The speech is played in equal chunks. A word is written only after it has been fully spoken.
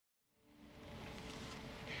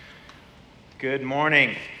Good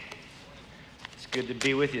morning. It's good to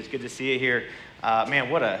be with you. It's good to see you here.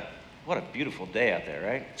 Man, what a beautiful day out there,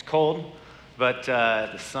 right? It's cold, but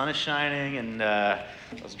the sun is shining, and I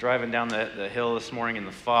was driving down the hill this morning in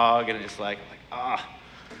the fog, and it's like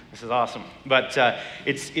this is awesome. But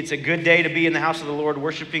it's a good day to be in the house of the Lord,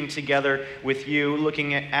 worshiping together with you,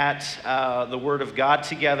 looking at the Word of God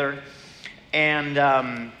together.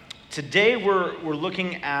 And today we're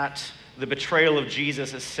looking at the betrayal of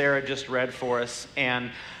Jesus, as Sarah just read for us,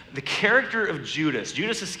 and the character of Judas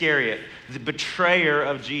Iscariot, the betrayer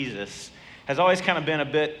of Jesus, has always kind of been a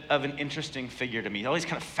bit of an interesting figure to me. He always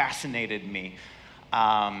kind of fascinated me.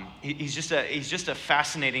 He's just a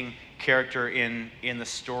fascinating character in the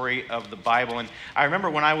story of the Bible. And I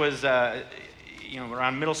remember when I was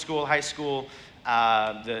around middle school, high school,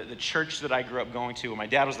 the church that I grew up going to, when my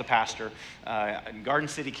dad was the pastor in Garden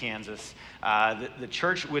City, Kansas, the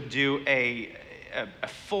church would do a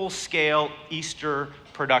full-scale Easter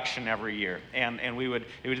production every year, and we would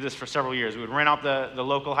do this for several years. We would rent out the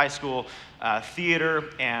local high school theater,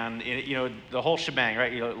 and the whole shebang,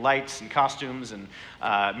 right? Lights and costumes and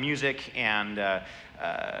music and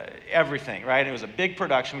everything, right? It was a big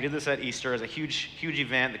production. We did this at Easter as a huge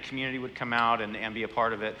event. The community would come out and be a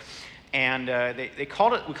part of it. And we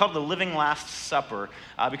called it the Living Last Supper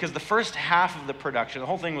because the first half of the production, the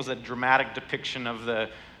whole thing was a dramatic depiction of the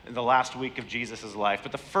last week of Jesus' life.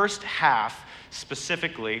 But the first half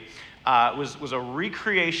specifically was a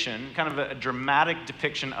recreation, kind of a dramatic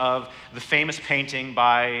depiction of the famous painting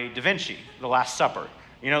by Da Vinci, The Last Supper.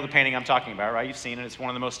 You know the painting I'm talking about, right? You've seen it. It's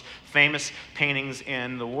one of the most famous paintings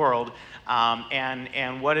in the world.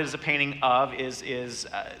 And what is a painting of is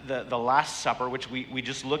the Last Supper, which we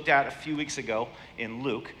just looked at a few weeks ago in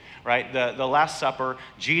Luke, right? The Last Supper.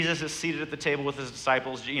 Jesus is seated at the table with his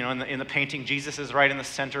disciples. In the painting, Jesus is right in the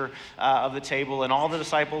center of the table, and all the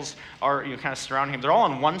disciples are kind of surrounding him. They're all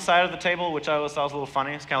on one side of the table, which I always thought was a little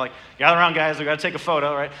funny. It's kind of like, gather around, guys. We got to take a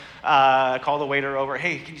photo, right? Call the waiter over.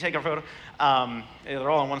 Hey, can you take a photo? They're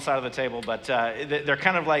all on one side of the table, but they're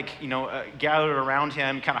kind of like, gathered around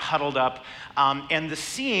him, kind of huddled up. And the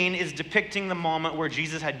scene is depicting the moment where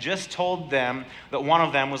Jesus had just told them that one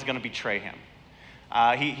of them was going to betray him.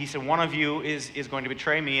 He said, one of you is going to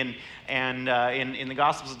betray me. And in the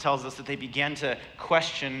Gospels, it tells us that they began to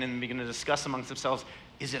question and begin to discuss amongst themselves,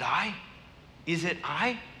 is it I? Is it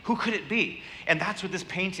I? Who could it be? And that's what this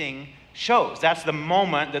painting shows. That's the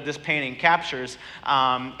moment that this painting captures.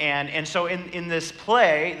 And so in this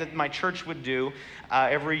play that my church would do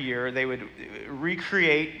every year, they would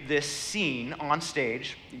recreate this scene on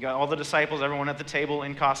stage. You got all the disciples, everyone at the table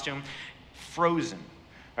in costume, frozen.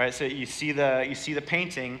 All right, so you see the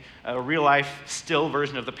painting, a real-life still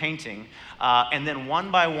version of the painting, and then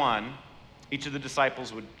one by one, each of the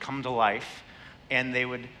disciples would come to life, and they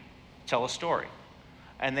would tell a story.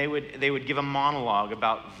 And they would give a monologue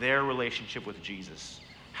about their relationship with Jesus,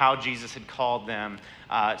 how Jesus had called them,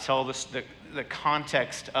 tell the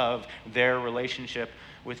context of their relationship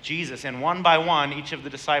with Jesus. And one by one, each of the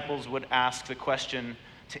disciples would ask the question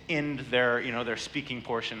to end their speaking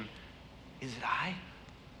portion, is it I?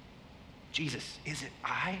 Jesus, is it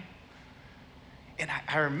I? And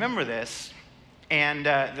I remember this, and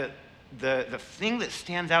the thing that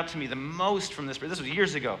stands out to me the most from this was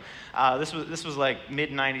years ago. This was like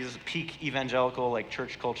mid-90s, peak evangelical, like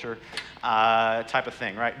church culture type of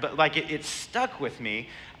thing, right? But like it stuck with me,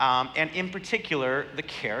 and in particular, the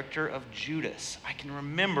character of Judas. I can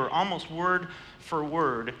remember almost word for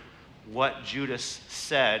word what Judas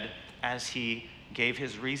said as he gave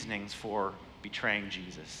his reasonings for betraying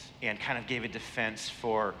Jesus, and kind of gave a defense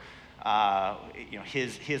for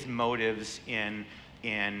his motives in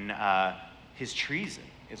his treason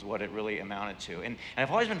is what it really amounted to. And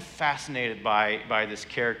I've always been fascinated by this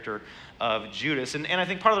character of Judas. And I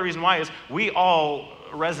think part of the reason why is we all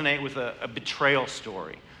resonate with a betrayal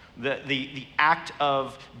story. The act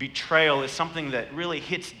of betrayal is something that really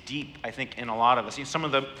hits deep, I think, in a lot of us. Some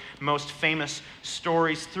of the most famous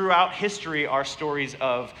stories throughout history are stories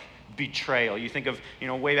of betrayal. You think of,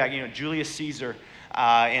 way back, Julius Caesar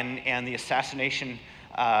and the assassination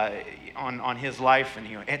on his life, and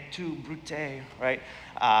et tu, Brute, right?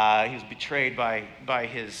 He was betrayed by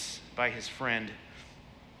his friend.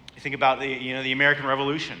 You think about the American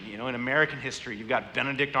Revolution. In American history, you've got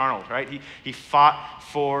Benedict Arnold, right? He fought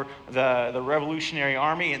for the Revolutionary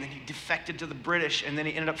Army, and then he defected to the British, and then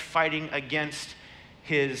he ended up fighting against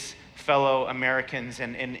his fellow Americans,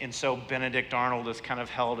 and so Benedict Arnold is kind of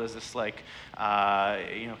held as this kind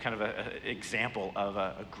of an example of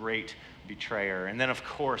a great betrayer. And then of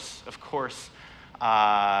course,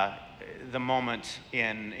 the moment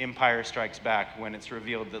in Empire Strikes Back when it's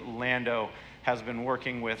revealed that Lando has been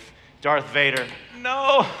working with Darth Vader.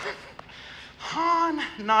 No! Han,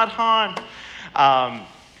 not Han.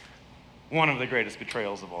 One of the greatest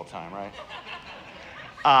betrayals of all time, right?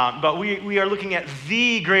 But we are looking at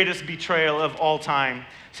the greatest betrayal of all time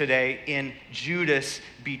today in Judas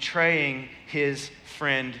betraying his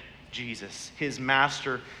friend Jesus, his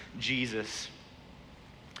master Jesus.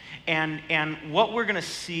 And what we're going to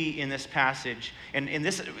see in this passage, and in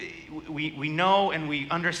this, we know and we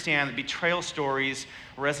understand that betrayal stories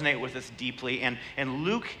resonate with us deeply. And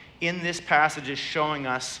Luke in this passage is showing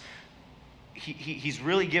us, he's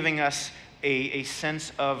really giving us a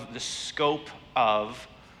sense of the scope of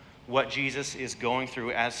what Jesus is going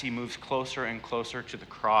through as he moves closer and closer to the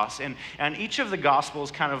cross. And each of the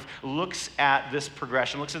Gospels kind of looks at this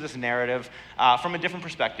progression, looks at this narrative from a different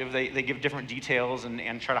perspective. They give different details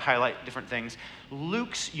and try to highlight different things.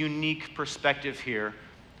 Luke's unique perspective here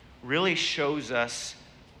really shows us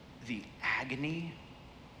the agony,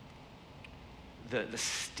 the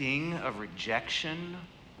sting of rejection,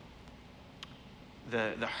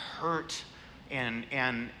 the hurt,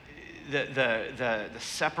 and the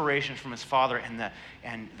separation from his Father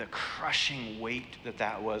and the crushing weight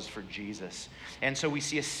that was for Jesus. And so we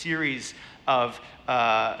see a series of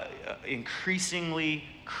increasingly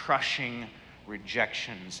crushing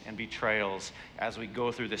rejections and betrayals as we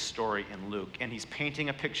go through this story in Luke. And he's painting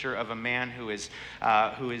a picture of a man who is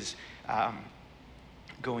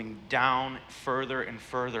going down further and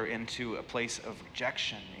further into a place of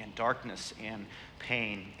rejection and darkness and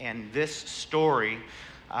pain. And this story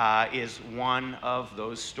is one of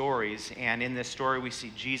those stories. And in this story, we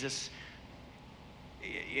see Jesus,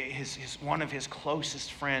 one of his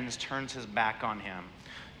closest friends turns his back on him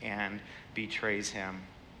and betrays him.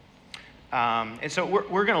 And so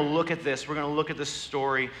we're going to look at this. We're going to look at this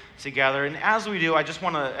story together. And as we do, I just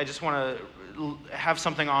want to have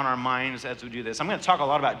something on our minds as we do this. I'm going to talk a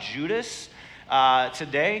lot about Judas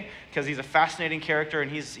today because he's a fascinating character and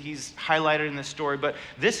he's highlighted in this story. But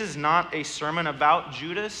this is not a sermon about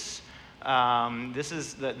Judas. This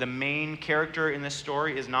is the main character in this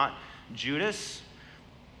story is not Judas.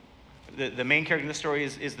 The main character in this story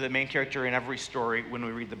is the main character in every story when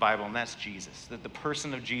we read the Bible, and that's Jesus. That the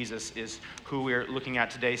person of Jesus is who we're looking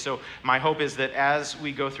at today. So my hope is that as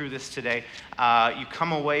we go through this today, you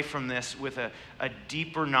come away from this with a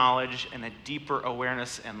deeper knowledge and a deeper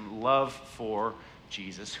awareness and love for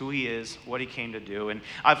Jesus, who he is, what he came to do. And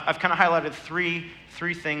I've kind of highlighted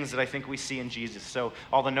three things that I think we see in Jesus. So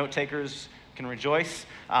all the note takers can rejoice.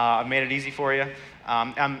 I've made it easy for you.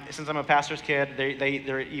 Since I'm a pastor's kid,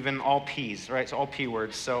 they're even all P's, right? So all P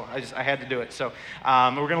words. So I had to do it. So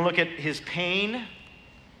we're going to look at his pain.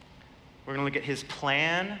 We're going to look at his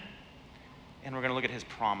plan, and we're going to look at his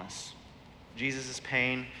promise. Jesus'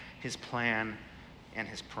 pain, his plan, and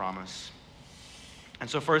his promise. And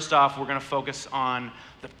so first off, we're going to focus on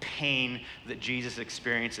the pain that Jesus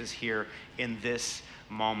experiences here in this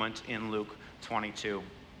moment in Luke 22.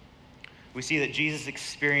 We see that Jesus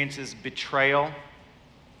experiences betrayal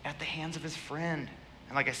at the hands of his friend.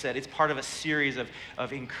 And like I said, it's part of a series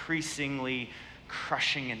of increasingly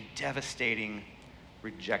crushing and devastating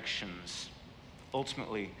rejections,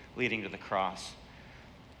 ultimately leading to the cross.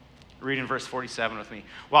 Read in verse 47 with me.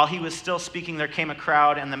 While he was still speaking, there came a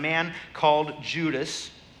crowd, and the man called Judas,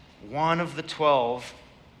 one of the 12,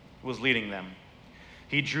 was leading them.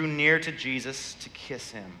 He drew near to Jesus to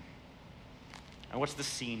kiss him. And what's the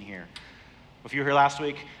scene here? If you were here last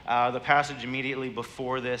week, the passage immediately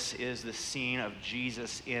before this is the scene of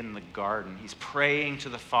Jesus in the garden. He's praying to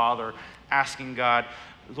the Father, asking God,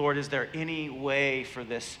 Lord, is there any way for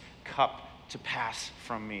this cup to pass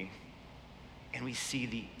from me? And we see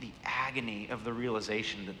the agony of the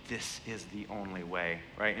realization that this is the only way,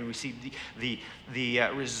 right? And we see the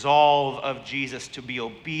resolve of Jesus to be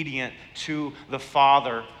obedient to the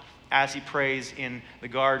Father as he prays in the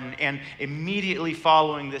garden. And immediately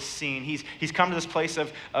following this scene, he's come to this place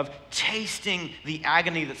of tasting the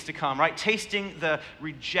agony that's to come, right? Tasting the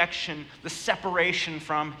rejection, the separation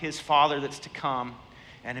from his Father that's to come.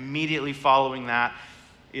 And immediately following that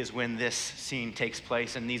is when this scene takes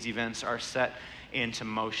place and these events are set into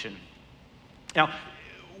motion. Now,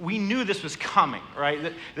 we knew this was coming,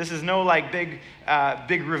 right? This is no like big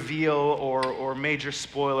reveal or major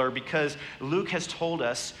spoiler because Luke has told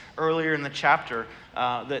us earlier in the chapter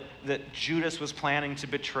that Judas was planning to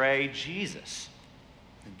betray Jesus.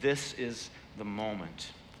 This is the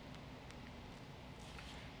moment.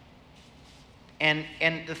 And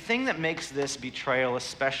the thing that makes this betrayal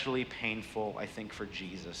especially painful, I think, for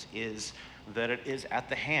Jesus is that it is at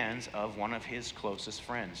the hands of one of his closest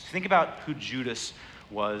friends. Think about who Judas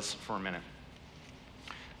was for a minute.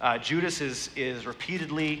 Judas is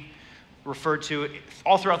repeatedly referred to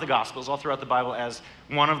all throughout the Gospels, all throughout the Bible, as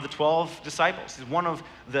one of the 12 disciples. He's one of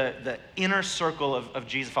the inner circle of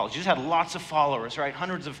Jesus' followers. Jesus had lots of followers, right?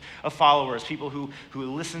 Hundreds of followers, people who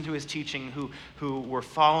listened to his teaching, who were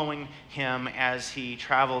following him as he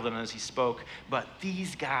traveled and as he spoke. But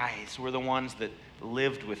these guys were the ones that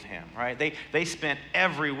lived with him, right? They spent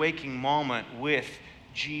every waking moment with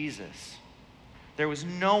Jesus. There was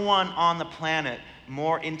no one on the planet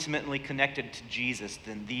more intimately connected to Jesus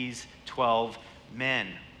than these 12 men.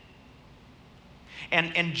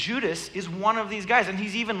 And Judas is one of these guys, and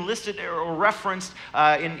he's even listed or referenced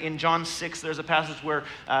in John 6. There's a passage where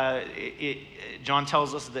John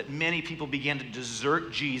tells us that many people began to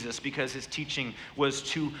desert Jesus because his teaching was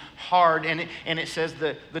too hard. And it says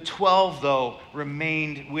the 12, though,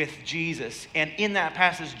 remained with Jesus. And in that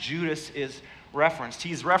passage, Judas is referenced.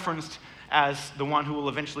 He's referenced as the one who will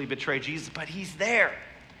eventually betray Jesus, but he's there,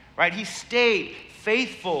 right? He stayed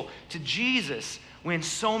faithful to Jesus when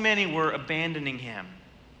so many were abandoning him.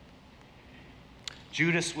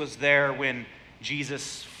 Judas was there when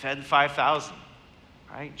Jesus fed 5,000,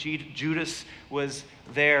 right? Judas was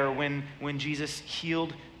there when Jesus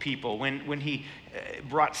healed people, when he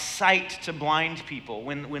brought sight to blind people,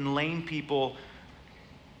 when lame people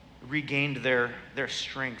regained their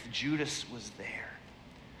strength. Judas was there.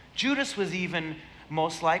 Judas was even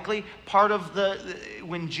most likely part of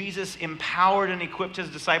when Jesus empowered and equipped his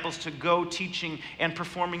disciples to go teaching and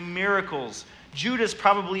performing miracles. Judas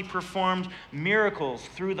probably performed miracles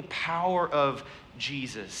through the power of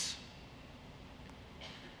Jesus.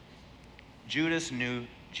 Judas knew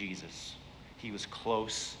Jesus. He was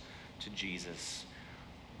close to Jesus,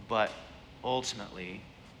 but ultimately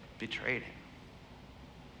betrayed him.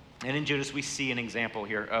 And in Judas, we see an example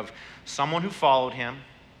here of someone who followed him,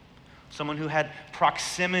 someone who had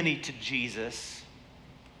proximity to Jesus,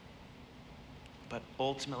 but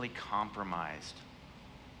ultimately compromised,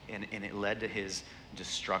 and it led to his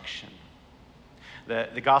destruction.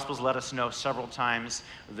 The Gospels let us know several times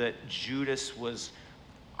that Judas was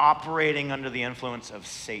operating under the influence of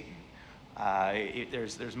Satan.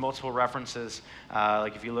 There's multiple references,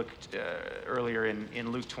 like if you look earlier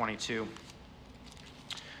in Luke 22,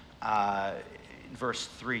 verse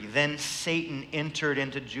 3, then Satan entered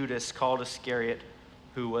into Judas, called Iscariot,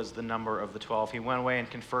 who was the number of the 12. He went away and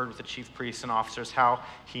conferred with the chief priests and officers how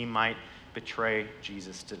he might betray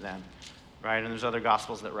Jesus to them. Right? And there's other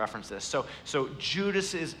Gospels that reference this. So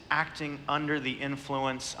Judas is acting under the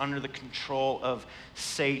influence, under the control of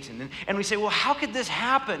Satan. And we say, well, how could this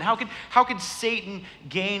happen? How could Satan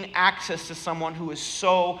gain access to someone who is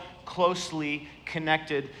so closely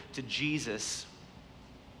connected to Jesus?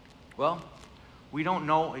 Well, we don't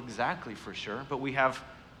know exactly for sure, but we have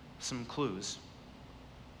some clues.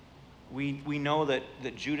 We know that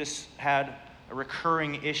Judas had a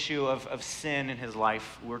recurring issue of sin in his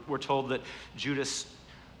life. We're told that Judas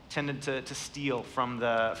tended to steal from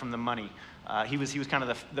the money. He was kind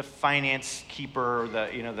of the finance keeper,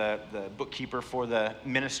 the bookkeeper for the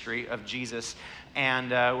ministry of Jesus,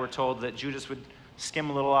 and we're told that Judas would skim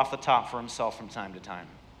a little off the top for himself from time to time.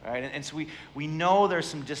 Right? And so we know there's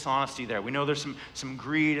some dishonesty there. We know there's some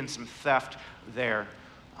greed and some theft there.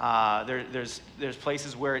 There's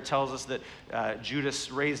places where it tells us that Judas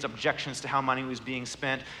raised objections to how money was being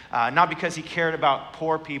spent, not because he cared about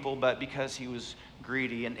poor people, but because he was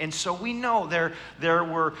greedy. And so we know there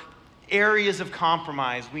were areas of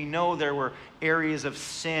compromise. We know there were areas of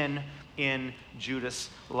sin in Judas'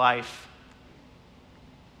 life.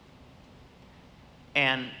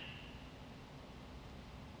 And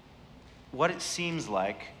what it seems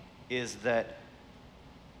like is that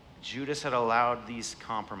Judas had allowed these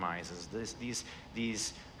compromises,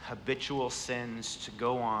 these habitual sins to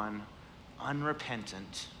go on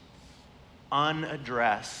unrepentant,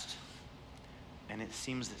 unaddressed, and it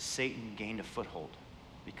seems that Satan gained a foothold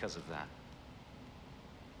because of that.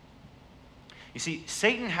 You see,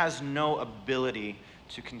 Satan has no ability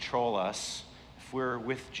to control us if we're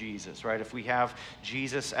with Jesus, right? If we have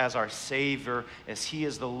Jesus as our Savior, as He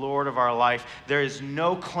is the Lord of our life, there is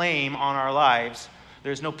no claim on our lives.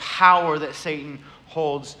 There's no power that Satan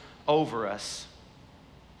holds over us.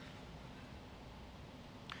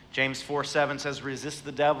 James 4:7 says, resist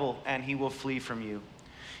the devil and he will flee from you.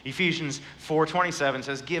 Ephesians 4:27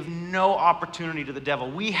 says, give no opportunity to the devil.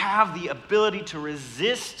 We have the ability to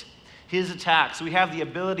resist his attacks. We have the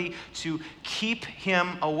ability to keep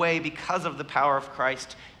him away because of the power of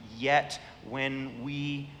Christ. Yet, when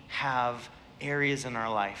we have areas in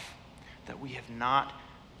our life that we have not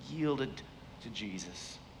yielded to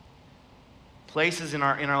Jesus. Places in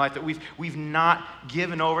our life that we've not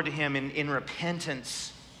given over to him in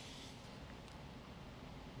repentance.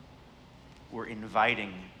 We're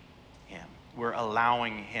inviting him. We're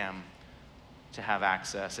allowing him to have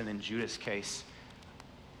access. And in Judas' case,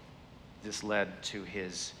 this led to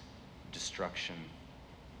his destruction.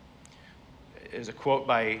 There's a quote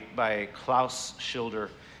by Klaus Schilder.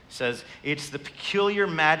 It says, "It's the peculiar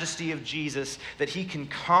majesty of Jesus that he can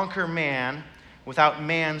conquer man without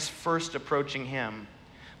man's first approaching him.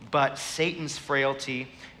 But Satan's frailty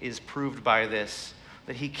is proved by this,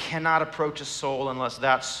 that he cannot approach a soul unless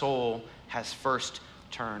that soul has first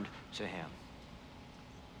turned to him."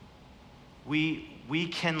 We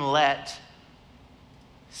can let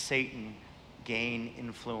Satan gain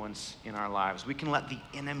influence in our lives. We can let the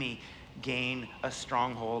enemy gain a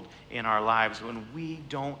stronghold in our lives when we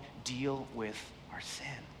don't deal with our sin,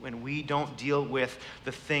 when we don't deal with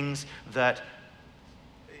the things that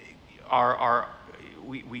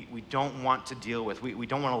we don't want to deal with, we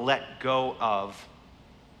don't want to let go of.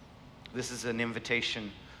 This is an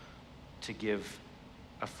invitation to give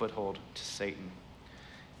a foothold to Satan.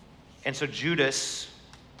 And so Judas,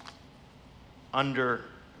 under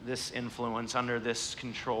this influence, under this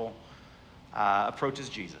control, approaches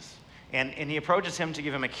Jesus. And he approaches him to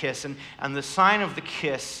give him a kiss. And the sign of the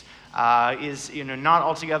kiss is not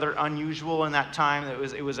altogether unusual in that time.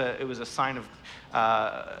 It was a sign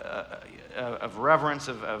of reverence,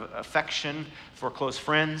 of affection for close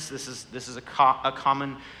friends. This is a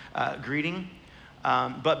common greeting.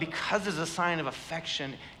 But because it's a sign of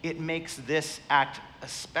affection, it makes this act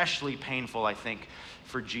especially painful, I think,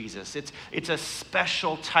 for Jesus. It's a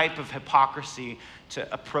special type of hypocrisy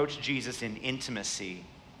to approach Jesus in intimacy,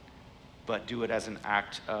 but do it as an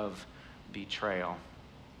act of betrayal.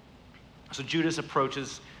 So Judas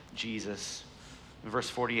approaches Jesus. In verse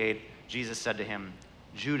 48, Jesus said to him,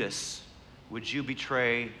 "Judas, would you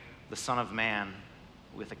betray the Son of Man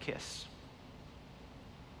with a kiss?"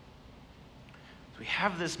 We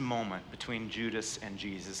have this moment between Judas and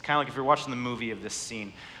Jesus. Kind of like if you're watching the movie of this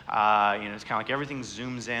scene, it's kind of like everything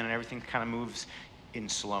zooms in and everything kind of moves in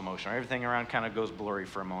slow motion. Everything around kind of goes blurry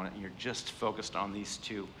for a moment, and you're just focused on these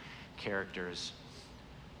two characters.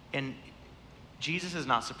 And Jesus is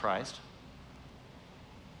not surprised.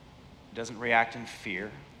 He doesn't react in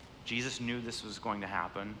fear. Jesus knew this was going to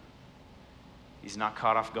happen. He's not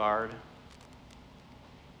caught off guard.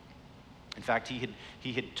 In fact,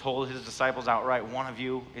 he had told his disciples outright, "One of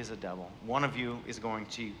you is a devil. One of you is going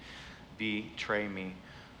to betray me."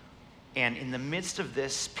 And in the midst of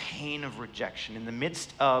this pain of rejection, in the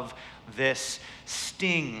midst of this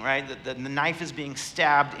sting, right, the knife is being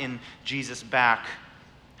stabbed in Jesus' back,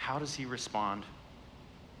 how does he respond?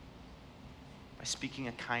 By speaking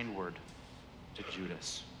a kind word to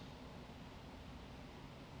Judas.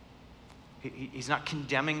 He's not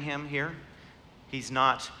condemning him here. He's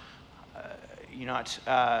not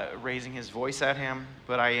raising his voice at him,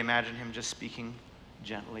 but I imagine him just speaking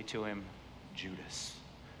gently to him, Judas.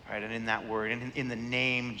 Right? And in that word, in the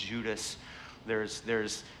name Judas, there's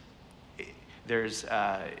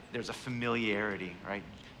a familiarity, right?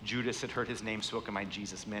 Judas had heard his name spoken by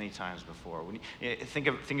Jesus many times before. Think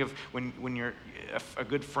of when you're a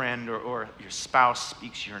good friend or your spouse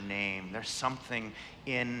speaks your name. There's something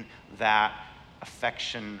in that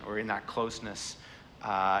affection or in that closeness.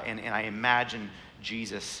 And I imagine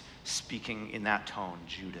Jesus speaking in that tone,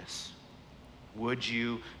 Judas, would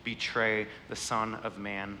you betray the Son of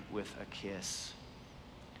Man with a kiss?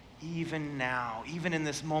 Even now, even in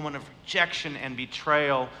this moment of rejection and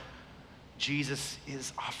betrayal, Jesus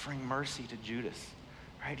is offering mercy to Judas,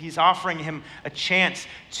 right? He's offering him a chance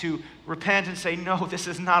to repent and say, "No, this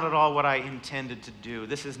is not at all what I intended to do.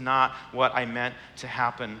 This is not what I meant to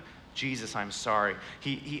happen. Jesus, I'm sorry."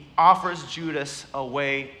 He offers Judas a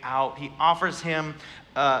way out. He offers him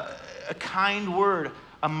a kind word,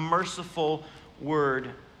 a merciful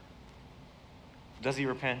word. Does he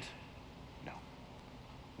repent? No.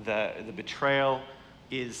 The betrayal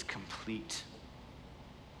is complete.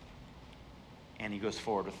 And he goes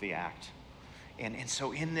forward with the act. And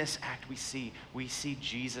so in this act we see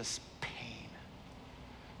Jesus' pain.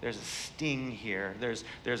 There's a sting here.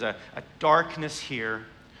 There's a darkness here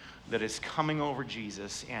that is coming over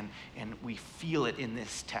Jesus, and we feel it in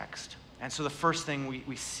this text. And so the first thing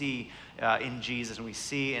we see in Jesus and we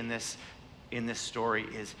see in this story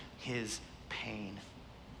is his pain.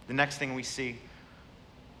 The next thing we see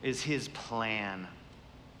is his plan.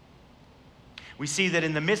 We see that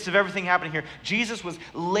in the midst of everything happening here, Jesus was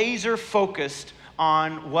laser focused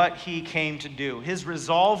on what he came to do. His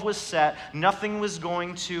resolve was set. Nothing was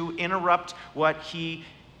going to interrupt what he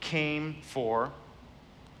came for.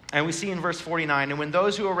 And we see in verse 49, and when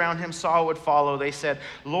those who were around him saw what would follow, they said,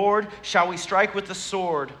 Lord, shall we strike with the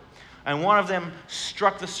sword? And one of them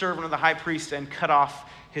struck the servant of the high priest and cut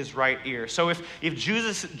off his right ear. So if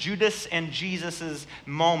Judas and Jesus'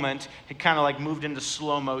 moment had kind of like moved into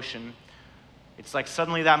slow motion, it's like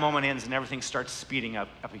suddenly that moment ends and everything starts speeding up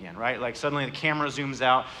again, right? Like suddenly the camera zooms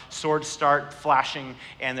out, swords start flashing,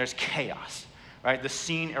 and there's chaos, right? The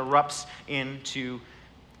scene erupts into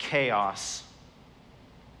chaos.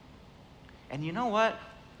 And you know what?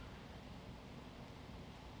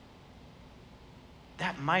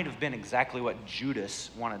 That might have been exactly what Judas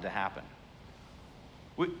wanted to happen.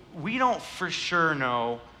 We don't for sure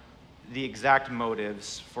know the exact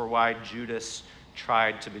motives for why Judas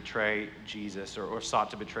tried to betray Jesus or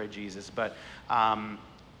sought to betray Jesus, but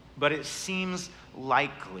it seems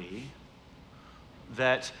likely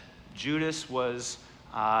that Judas was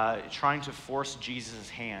trying to force Jesus'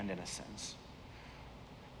 hand in a sense.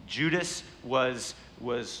 Judas was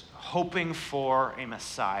hoping for a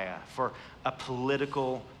Messiah, for a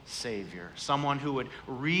political savior, someone who would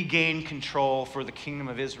regain control for the kingdom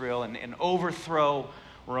of Israel and overthrow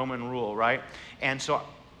Roman rule, right? And so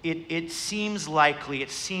it seems likely,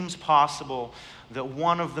 it seems possible that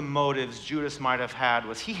one of the motives Judas might have had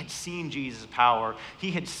was he had seen Jesus' power,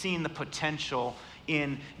 he had seen the potential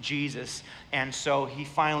in Jesus, and so he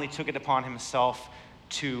finally took it upon himself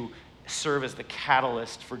to serve as the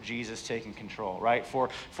catalyst for Jesus taking control, right? For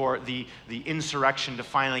the insurrection to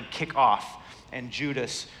finally kick off. And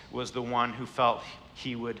Judas was the one who felt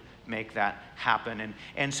he would make that happen.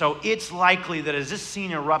 And so it's likely that as this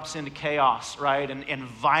scene erupts into chaos, right, and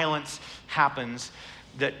violence happens,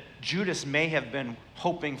 that Judas may have been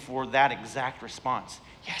hoping for that exact response.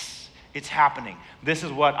 Yes, it's happening. This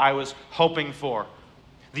is what I was hoping for.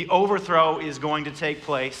 The overthrow is going to take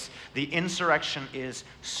place. The insurrection is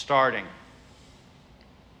starting.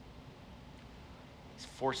 He's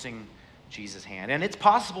forcing Jesus' hand. And it's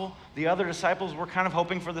possible the other disciples were kind of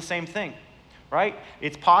hoping for the same thing, right?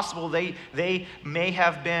 It's possible they may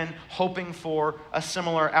have been hoping for a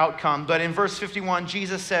similar outcome. But in verse 51,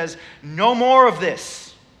 Jesus says, no more of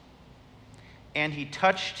this. And he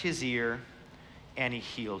touched his ear and he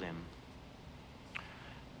healed him.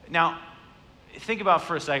 Now, think about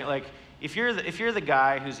for a second, like if you're the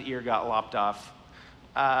guy whose ear got lopped off,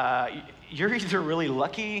 you're either really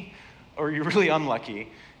lucky or you're really unlucky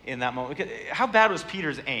in that moment. How bad was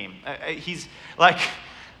Peter's aim? He's like,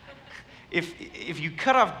 if you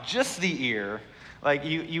cut off just the ear, like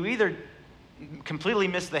you either completely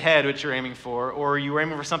missed the head, which you're aiming for, or you were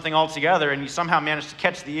aiming for something altogether, and you somehow managed to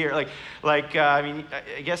catch the ear. I mean,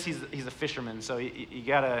 I guess he's a fisherman, so you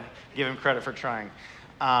gotta give him credit for trying.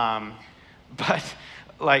 But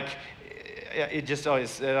like, it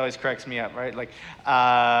always cracks me up, right? Like,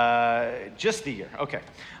 just the ear, okay.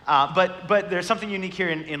 But there's something unique here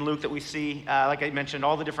in Luke that we see. Like I mentioned,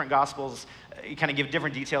 all the different Gospels kind of give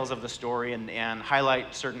different details of the story and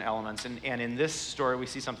highlight certain elements. And in this story, we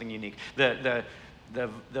see something unique. The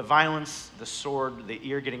violence, the sword, the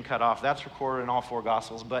ear getting cut off, that's recorded in all four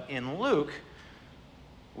Gospels. But in Luke,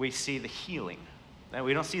 we see the healing. And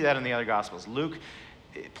we don't see that in the other Gospels. Luke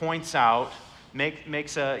points out,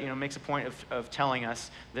 makes a point of telling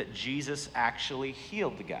us that Jesus actually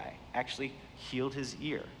healed the guy, actually healed his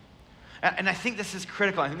ear. And I think this is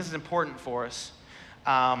critical. I think this is important for us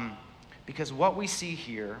because what we see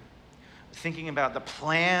here, thinking about the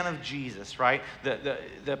plan of Jesus, right?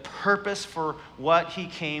 The purpose for what he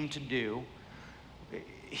came to do,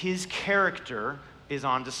 his character is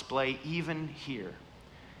on display even here.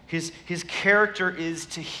 His character is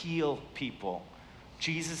to heal people.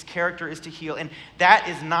 Jesus' character is to heal. And that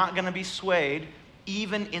is not going to be swayed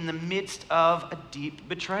even in the midst of a deep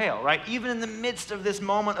betrayal, right? Even in the midst of this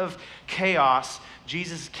moment of chaos,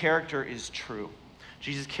 Jesus' character is true.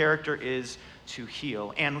 Jesus' character is to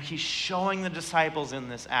heal. And he's showing the disciples in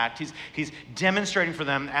this act. He's demonstrating for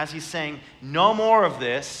them as he's saying, no more of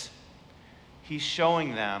this. He's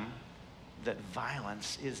showing them that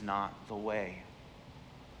violence is not the way.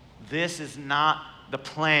 This is not the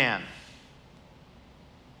plan.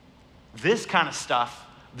 This kind of stuff,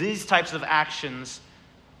 these types of actions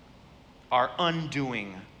are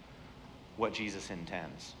undoing what Jesus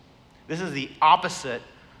intends. This is the opposite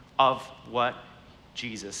of what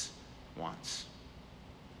Jesus wants.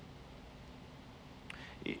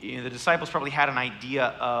 The disciples probably had an idea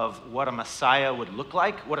of what a Messiah would look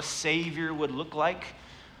like, what a Savior would look like,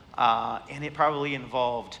 and it probably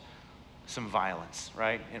involved some violence,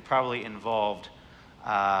 right? It probably involved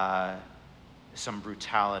some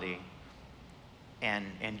brutality.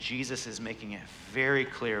 And Jesus is making it very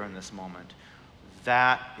clear in this moment,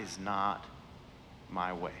 that is not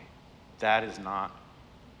my way. That is not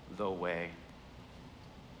the way.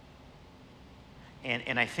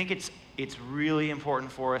 And I think it's really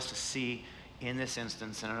important for us to see in this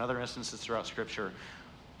instance and in other instances throughout Scripture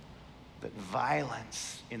that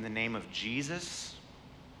violence in the name of Jesus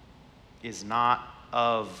is not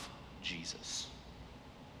of Jesus.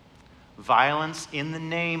 Violence in the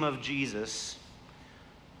name of Jesus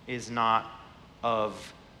is not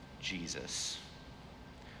of Jesus.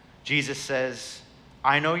 Jesus says,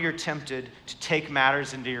 I know you're tempted to take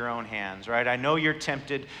matters into your own hands, right? I know you're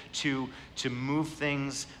tempted to move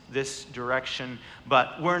things this direction,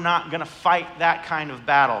 but we're not going to fight that kind of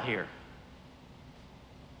battle here.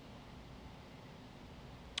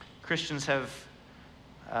 Christians have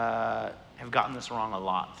gotten this wrong a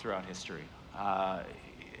lot throughout history.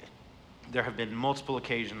 There have been multiple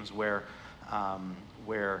occasions where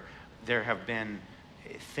there have been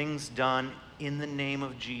things done in the name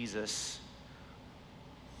of Jesus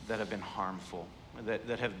that have been harmful,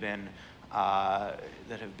 that have been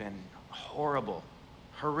horrible,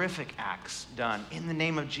 horrific acts done in the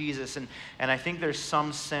name of Jesus. And I think there's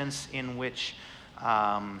some sense in which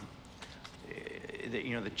the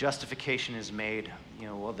justification is made.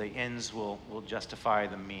 Well, the ends will justify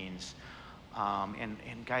the means.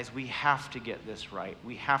 And guys, we have to get this right.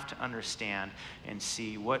 We have to understand and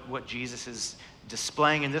see what Jesus is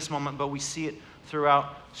displaying in this moment, but we see it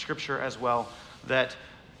throughout Scripture as well, that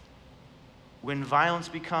when violence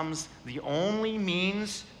becomes the only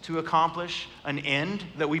means to accomplish an end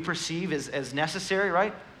that we perceive as necessary,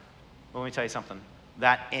 right? Well, let me tell you something.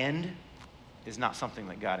 That end is not something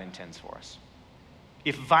that God intends for us.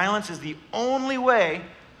 If violence is the only way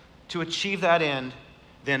to achieve that end,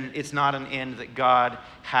 then it's not an end that God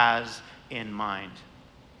has in mind.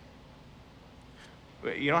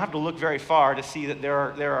 You don't have to look very far to see that there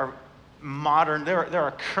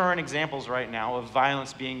are current examples right now of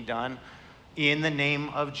violence being done in the name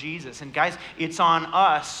of Jesus. And guys, it's on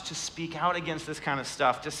us to speak out against this kind of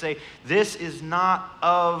stuff, to say, this is not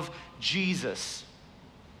of Jesus.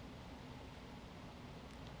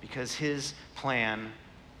 Because his plan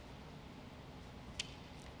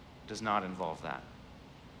does not involve that.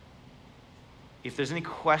 If there's any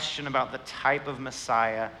question about the type of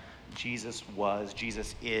Messiah Jesus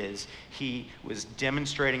is, he was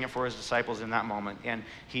demonstrating it for his disciples in that moment, and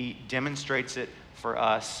he demonstrates it for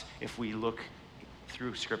us if we look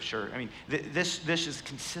through Scripture. I mean, this is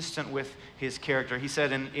consistent with his character. He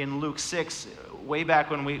said in Luke 6, way back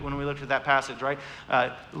when we looked at that passage, right?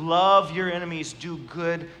 Love your enemies, do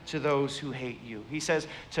good to those who hate you. He says,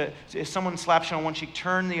 if someone slaps you on one cheek,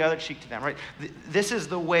 turn the other cheek to them, right? This is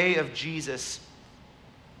the way of Jesus.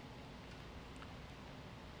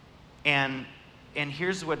 And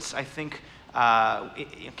here's what's, I think, kind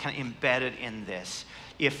of embedded in this.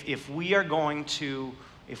 If we're going to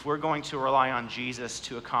rely on Jesus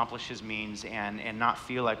to accomplish his means and not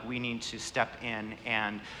feel like we need to step in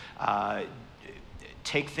and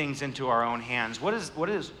take things into our own hands, what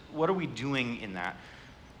are we doing in that?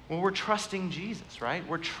 Well, we're trusting Jesus, right?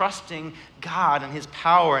 We're trusting God and his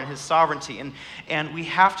power and his sovereignty. And we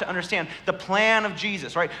have to understand the plan of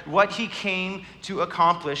Jesus, right? What he came to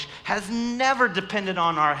accomplish has never depended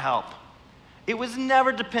on our help. It was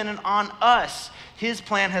never dependent on us. His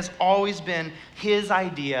plan has always been his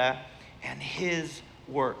idea and his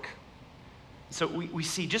work. So we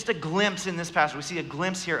see just a glimpse in this passage. We see a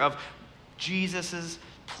glimpse here of Jesus'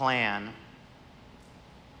 plan.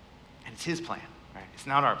 And it's his plan. Right? It's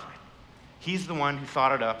not our plan. He's the one who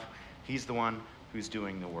thought it up. He's the one who's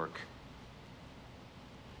doing the work.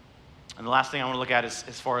 And the last thing I want to look at is,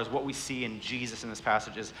 as far as what we see in Jesus in this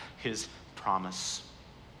passage, is his promise.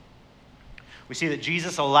 We see that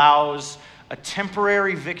Jesus allows a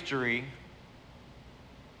temporary victory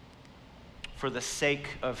for the sake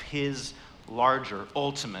of his larger,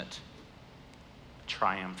 ultimate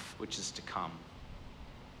triumph, which is to come.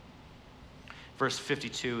 Verse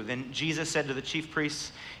 52, then Jesus said to the chief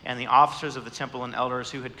priests and the officers of the temple and elders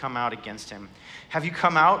who had come out against him, have you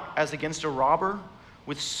come out as against a robber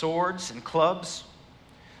with swords and clubs?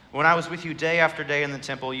 When I was with you day after day in the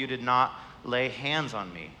temple, you did not lay hands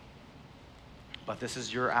on me. But this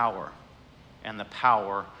is your hour and the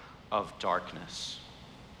power of darkness.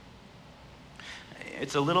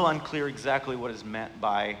 It's a little unclear exactly what is meant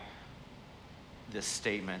by this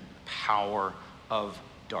statement, power of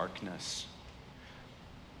darkness.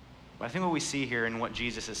 But I think what we see here and what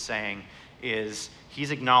Jesus is saying is he's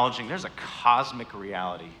acknowledging there's a cosmic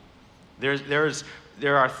reality. There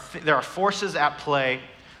are forces at play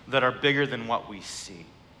that are bigger than what we see.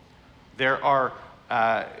 There's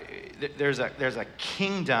a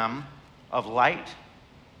kingdom of light,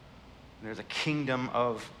 and there's a kingdom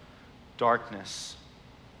of darkness.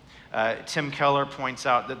 Tim Keller points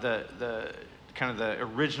out that the kind of the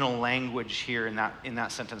original language here in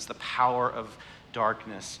that sentence, the power of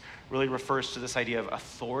darkness, really refers to this idea of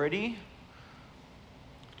authority,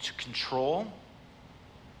 to control.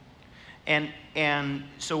 And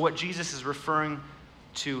so what Jesus is referring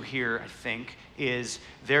to here, I think, is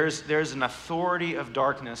there's an authority of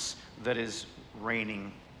darkness that is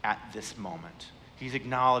reigning at this moment. He's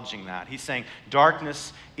acknowledging that. He's saying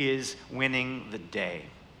darkness is winning the day.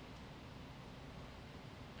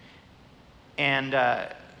 And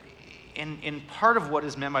part of what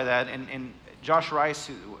is meant by that, and Josh Rice,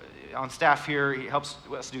 who on staff here, he helps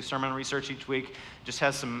us do sermon research each week, just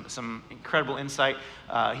has some incredible insight.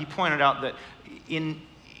 He pointed out that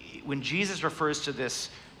when Jesus refers to this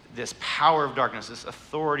power of darkness, this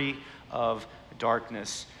authority of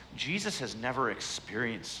darkness, Jesus has never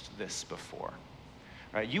experienced this before.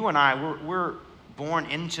 Right? You and I, we're born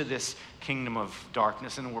into this kingdom of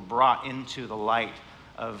darkness, and we're brought into the light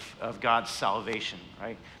of God's salvation,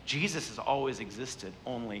 right? Jesus has always existed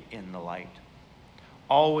only in the light,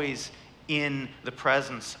 always in the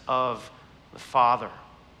presence of the Father,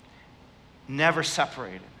 never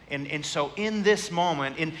separated. And so in this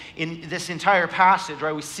moment, in this entire passage,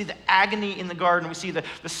 right, we see the agony in the garden. We see the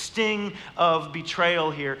sting of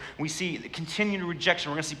betrayal here. We see the continued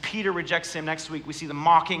rejection. We're going to see Peter rejects him next week. We see the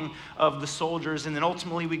mocking of the soldiers. And then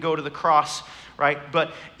ultimately we go to the cross, right?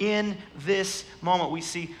 But in this moment, we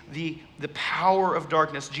see the power of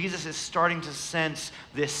darkness. Jesus is starting to sense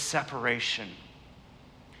this separation,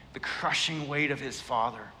 the crushing weight of his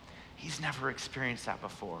Father. He's never experienced that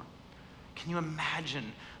before. Can you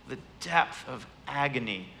imagine the depth of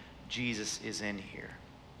agony Jesus is in here?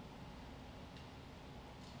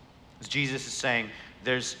 As Jesus is saying,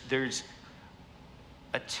 there's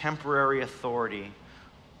a temporary authority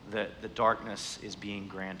that the darkness is being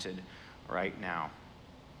granted right now.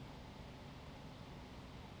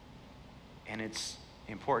 And it's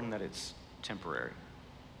important that it's temporary,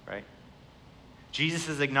 right? Jesus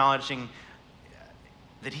is acknowledging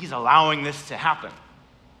that he's allowing this to happen.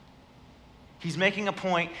 He's making a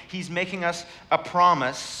point, he's making us a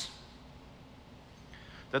promise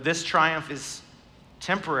that this triumph is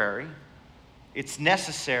temporary, it's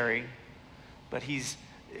necessary, but he's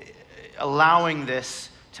allowing this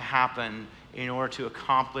to happen in order to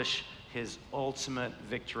accomplish his ultimate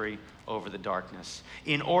victory over the darkness.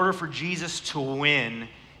 In order for Jesus to win,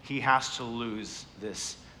 he has to lose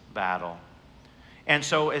this battle. And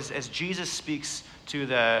so as Jesus speaks to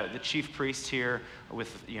the chief priest here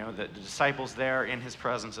with the disciples there in his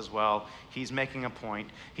presence as well, he's making a point.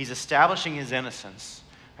 He's establishing his innocence.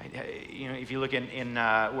 Right? If you look in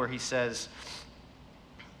where he says,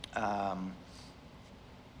 sorry,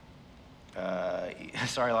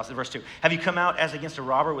 I lost it, verse 2. Have you come out as against a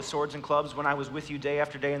robber with swords and clubs? When I was with you day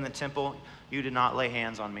after day in the temple, you did not lay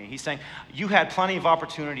hands on me. He's saying, you had plenty of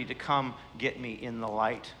opportunity to come get me in the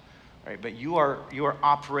light. Right, but you are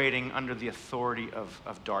operating under the authority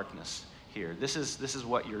of darkness here. This is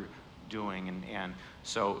what you're doing, and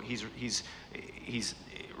so he's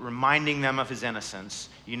reminding them of his innocence.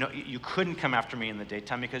 You couldn't come after me in the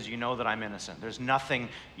daytime because you know that I'm innocent. There's nothing,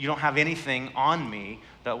 you don't have anything on me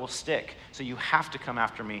that will stick. So you have to come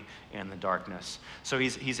after me in the darkness. So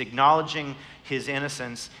he's acknowledging his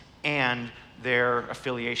innocence and their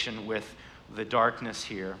affiliation with the darkness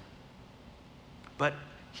here. But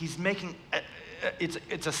he's making,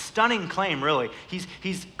 it's a stunning claim, really.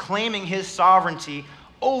 He's claiming his sovereignty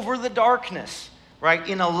over the darkness, right?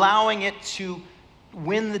 In allowing it to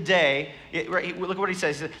win the day. Right? Look at what he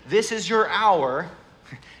says. He says, this is your hour.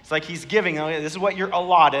 It's like he's giving, this is what you're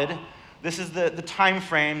allotted. This is the time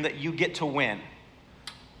frame that you get to win.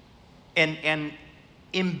 And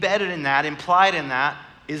embedded in that, implied in that,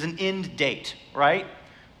 is an end date, right?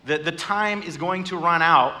 The time is going to run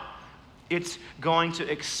out. It's going to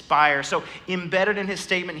expire. So embedded in his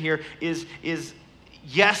statement here is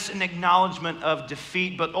yes, an acknowledgement of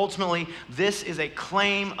defeat, but ultimately this is a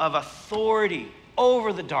claim of authority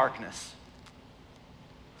over the darkness.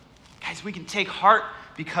 Guys, we can take heart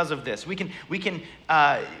because of this. We can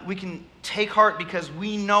take heart because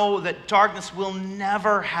we know that darkness will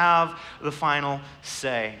never have the final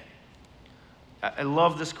say. I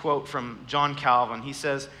love this quote from John Calvin. He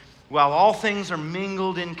says, while all things are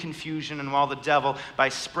mingled in confusion, and while the devil, by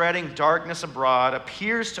spreading darkness abroad,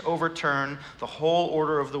 appears to overturn the whole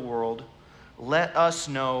order of the world, let us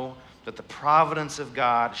know that the providence of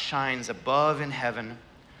God shines above in heaven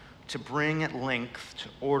to bring at length to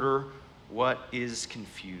order what is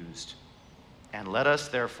confused. And let us,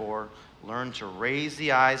 therefore, learn to raise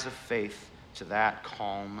the eyes of faith to that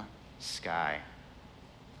calm sky.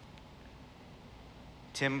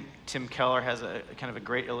 Tim Keller has a kind of a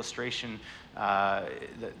great illustration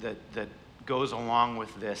that goes along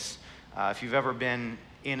with this. If you've ever been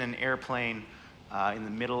in an airplane in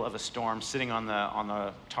the middle of a storm, sitting on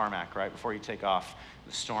the tarmac, right, before you take off,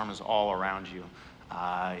 the storm is all around you.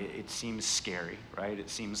 It seems scary, right? It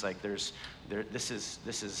seems like this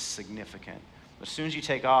is significant. As soon as you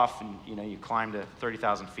take off and you climb to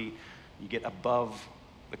 30,000 feet, you get above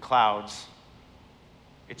the clouds,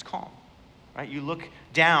 it's calm, right? You look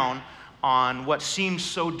down on what seems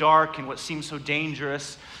so dark and what seems so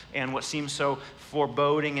dangerous and what seems so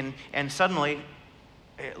foreboding, and suddenly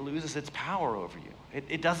it loses its power over you.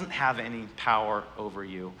 It doesn't have any power over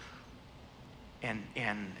you.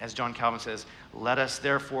 And as John Calvin says, let us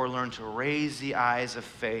therefore learn to raise the eyes of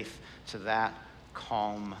faith to that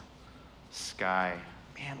calm sky.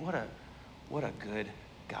 Man, what a good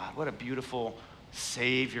God. What a beautiful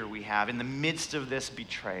Savior we have in the midst of this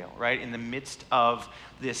betrayal, right? In the midst of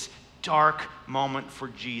this dark moment for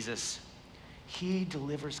Jesus, he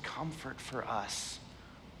delivers comfort for us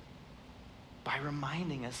by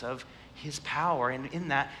reminding us of his power, and in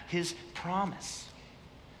that, his promise.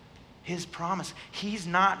 His promise. He's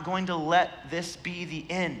not going to let this be the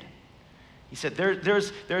end. He said,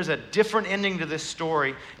 there's a different ending to this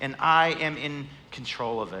story, and I am in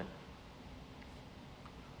control of it.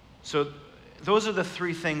 So those are the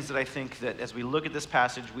three things that I think that as we look at this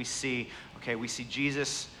passage, we see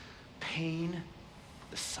Jesus' pain,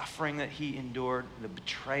 the suffering that he endured, the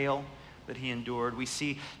betrayal that he endured. We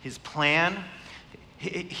see his plan.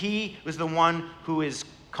 He was the one who is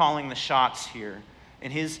calling the shots here.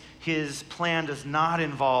 And his plan does not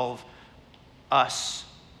involve us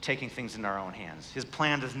taking things in our own hands. His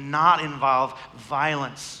plan does not involve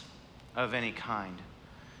violence of any kind.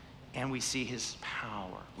 And we see his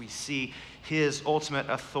power. We see his ultimate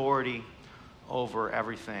authority over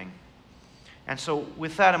everything. And so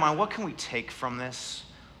with that in mind, what can we take from this?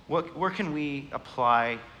 Where can we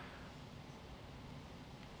apply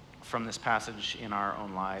from this passage in our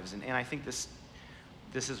own lives? And I think this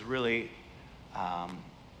is really kind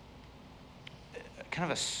of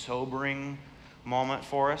a sobering moment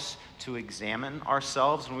for us to examine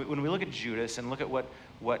ourselves. When we look at Judas and look at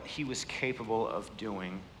what he was capable of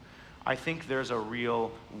doing, I think there's a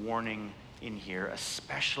real warning in here,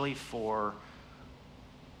 especially for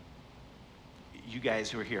you guys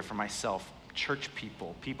who are here, for myself, church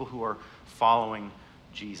people who are following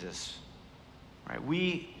Jesus. Right?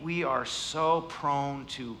 We are so prone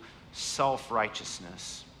to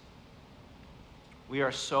self-righteousness. We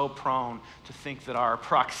are so prone to think that our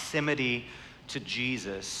proximity to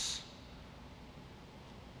Jesus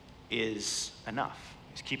is enough.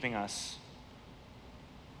 It's keeping us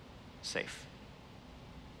safe.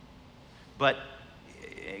 But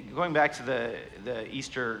going back to the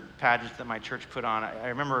Easter pageant that my church put on, I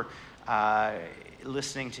remember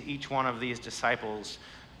listening to each one of these disciples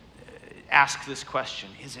ask this question: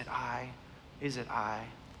 is it I? Is it I?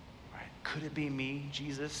 Right? Could it be me,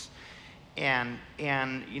 Jesus? And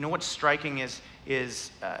you know what's striking is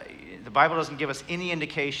the Bible doesn't give us any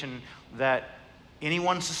indication that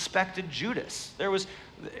anyone suspected Judas. There was,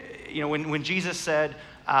 when Jesus said,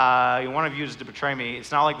 one of you is to betray me,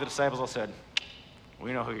 it's not like the disciples all said,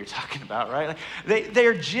 we know who you're talking about, right? They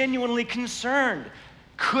are genuinely concerned.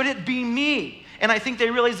 Could it be me? And I think they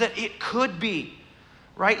realize that it could be.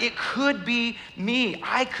 Right? It could be me.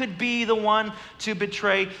 I could be the one to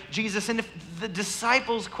betray Jesus. And if the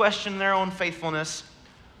disciples question their own faithfulness,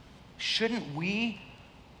 shouldn't we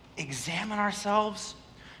examine ourselves?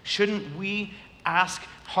 Shouldn't we ask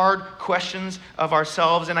hard questions of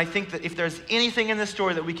ourselves? And I think that if there's anything in this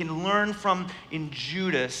story that we can learn from in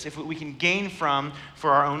Judas, if we can gain from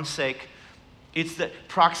for our own sake, it's that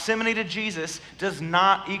proximity to Jesus does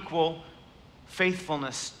not equal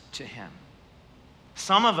faithfulness to him.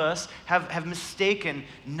 Some of us have mistaken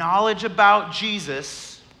knowledge about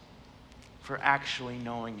Jesus for actually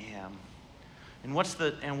knowing him. And what's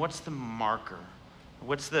the marker?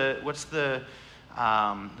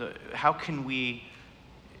 How can we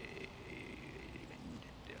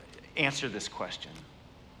answer this question?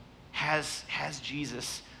 Has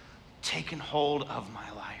Jesus taken hold of my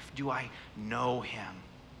life? Do I know him?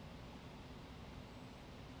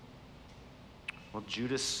 Well,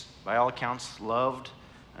 Judas, by all accounts, loved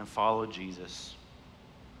and followed Jesus.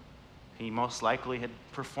 He most likely had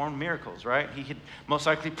performed miracles, right? He had most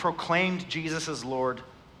likely proclaimed Jesus as Lord.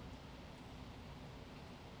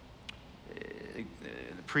 The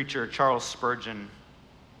preacher Charles Spurgeon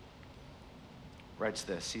writes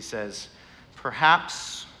this. He says,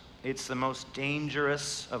 "Perhaps it's the most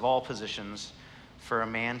dangerous of all positions for a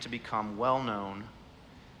man to become well known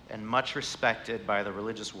and much respected by the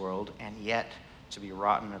religious world, and yet to be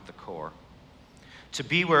rotten at the core. To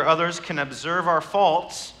be where others can observe our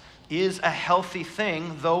faults is a healthy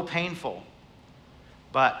thing, though painful.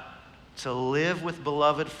 But to live with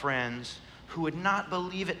beloved friends who would not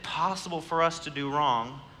believe it possible for us to do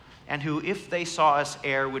wrong, and who, if they saw us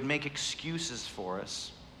err, would make excuses for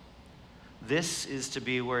us, this is to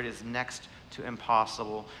be where it is next to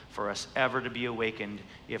impossible for us ever to be awakened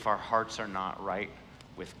if our hearts are not right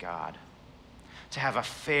with God. To have a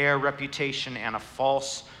fair reputation and a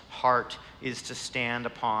false heart is to stand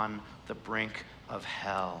upon the brink of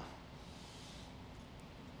hell.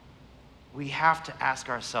 We have to ask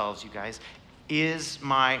ourselves, you guys, is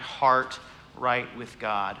my heart right with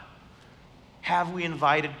God? Have we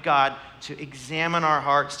invited God to examine our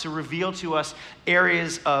hearts, to reveal to us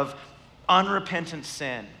areas of unrepentant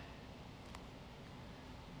sin?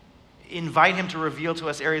 Invite him to reveal to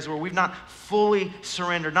us areas where we've not fully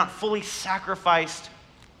surrendered, not fully sacrificed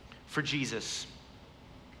for Jesus.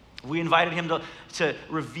 We invited him to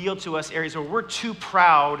reveal to us areas where we're too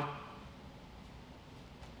proud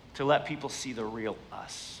to let people see the real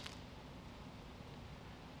us.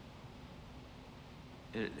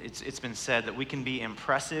 It's been said that we can be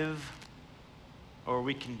impressive or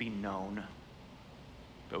we can be known,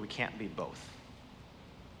 but we can't be both.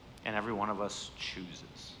 And every one of us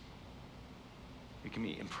chooses. You can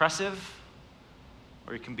be impressive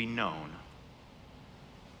or you can be known,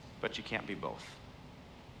 but you can't be both.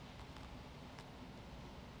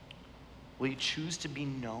 Will you choose to be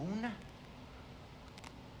known?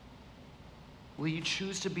 Will you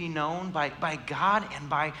choose to be known by God and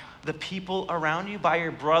by the people around you, by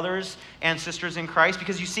your brothers and sisters in Christ?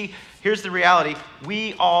 Because you see, here's the reality.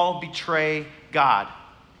 We all betray God.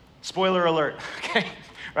 Spoiler alert, okay?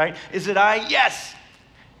 Right? Is it I? Yes.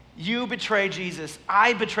 You betray Jesus.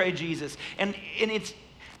 I betray Jesus. And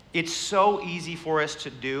it's so easy for us to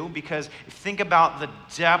do, because think about the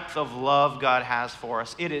depth of love God has for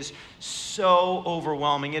us. It is so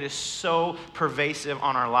overwhelming. It is so pervasive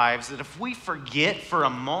on our lives that if we forget for a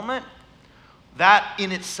moment, that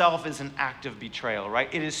in itself is an act of betrayal, right?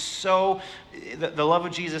 It is so, the love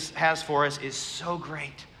of Jesus has for us is so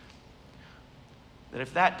great that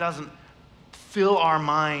if that doesn't fill our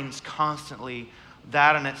minds constantly,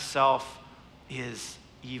 that in itself is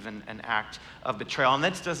even an act of betrayal. And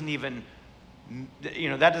that doesn't even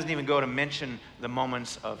go to mention the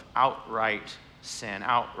moments of outright sin,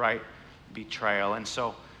 outright betrayal. And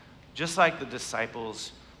so, just like the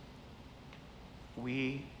disciples,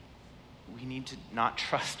 we need to not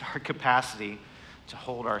trust our capacity to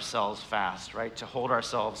hold ourselves fast, right? To hold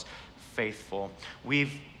ourselves faithful.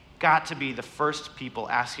 We've got to be the first people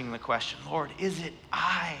asking the question, Lord, is it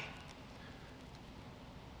I?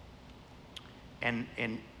 And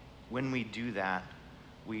when we do that,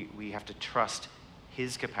 we have to trust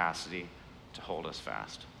his capacity to hold us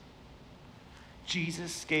fast.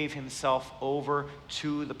 Jesus gave himself over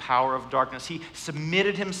to the power of darkness. He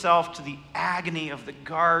submitted himself to the agony of the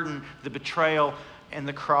garden, the betrayal, and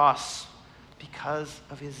the cross because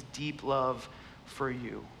of his deep love for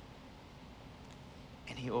you.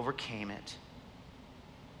 And he overcame it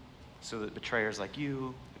so that betrayers like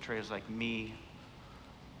you, betrayers like me,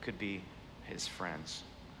 could be his friends.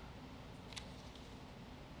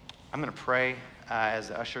 I'm going to pray as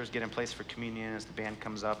the ushers get in place for communion, as the band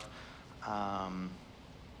comes up, and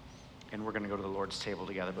we're going to go to the Lord's table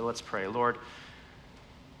together. But let's pray. Lord,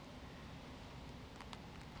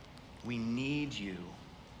 we need you.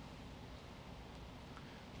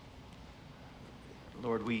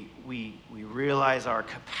 Lord, we realize our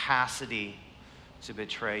capacity to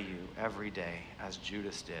betray you every day, as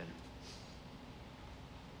Judas did.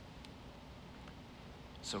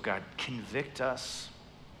 So God, convict us.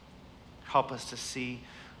 Help us to see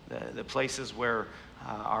the places where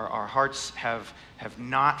our hearts have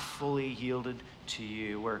not fully yielded to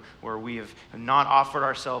you, where we have not offered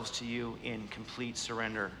ourselves to you in complete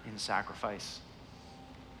surrender, in sacrifice.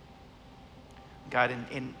 God,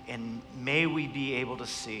 and may we be able to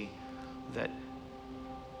see that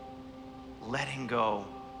letting go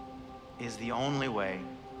is the only way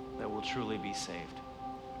that we'll truly be saved.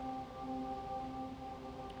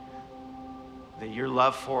 That your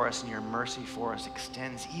love for us and your mercy for us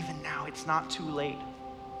extends even now. It's not too late.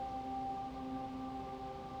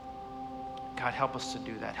 God, help us to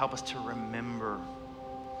do that. Help us to remember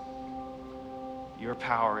your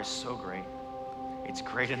power is so great. It's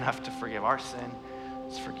great enough to forgive our sin.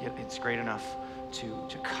 It's great enough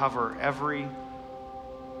to cover every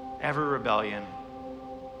rebellion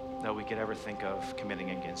that we could ever think of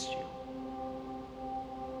committing against you.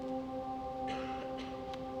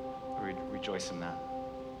 Rejoice in that.